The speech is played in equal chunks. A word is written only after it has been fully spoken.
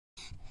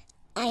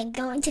I'm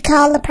going to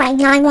call the prank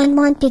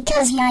 911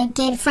 because I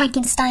get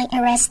Frankenstein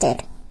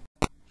arrested.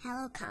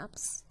 Hello,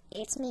 cops.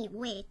 It's me,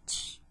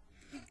 Witch.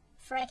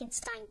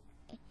 Frankenstein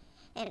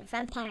and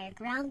Vampire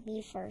ground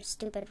me for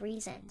stupid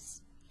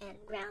reasons. And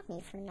ground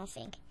me for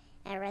nothing.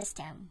 Arrest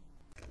him.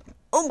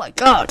 Oh my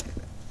god!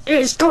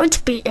 He's going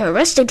to be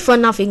arrested for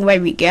nothing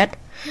when we get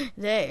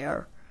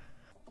there.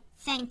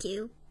 Thank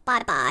you.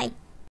 Bye-bye.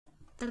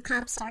 The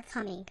cops are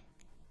coming.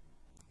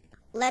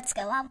 Let's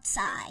go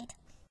outside.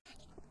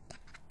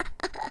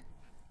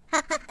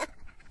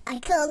 I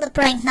called the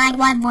prank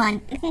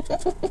 911.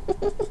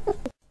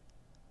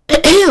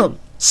 Ahem!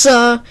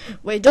 Sir,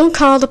 we don't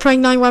call the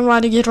prank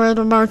 911 to get rid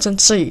of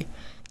emergency.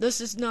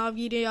 This is not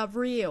really a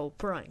real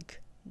prank.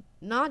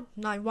 Not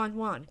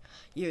 911.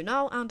 You're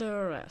now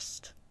under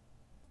arrest.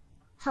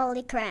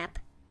 Holy crap.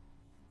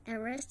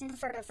 Arrested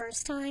for the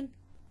first time?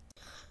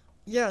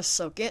 Yes,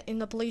 so get in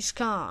the police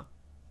car.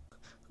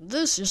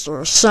 This is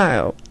your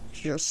cell.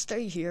 You'll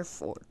stay here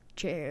for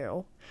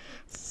jail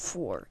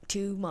for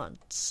 2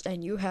 months,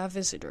 and you have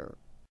visitor.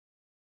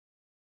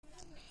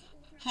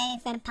 Hey,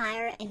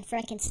 Vampire and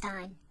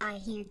Frankenstein, are you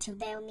here to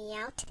bail me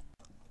out?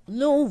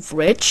 No,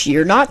 Rich,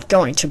 you're not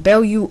going to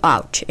bail you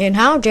out. And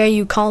how dare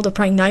you call the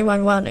prank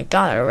 911 and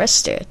got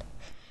arrested?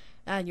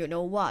 And you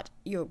know what?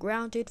 You're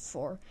grounded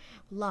for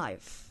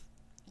life.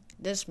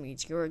 This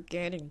means you're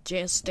getting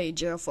stay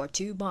jail for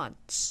 2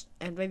 months.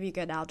 And when you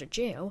get out of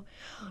jail,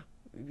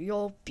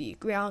 you'll be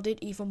grounded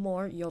even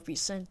more. You'll be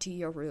sent to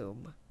your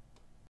room.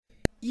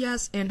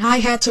 Yes, and I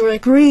had to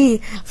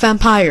agree,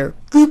 Vampire.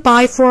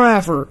 Goodbye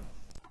forever.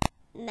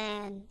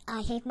 Man,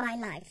 I hate my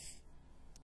life.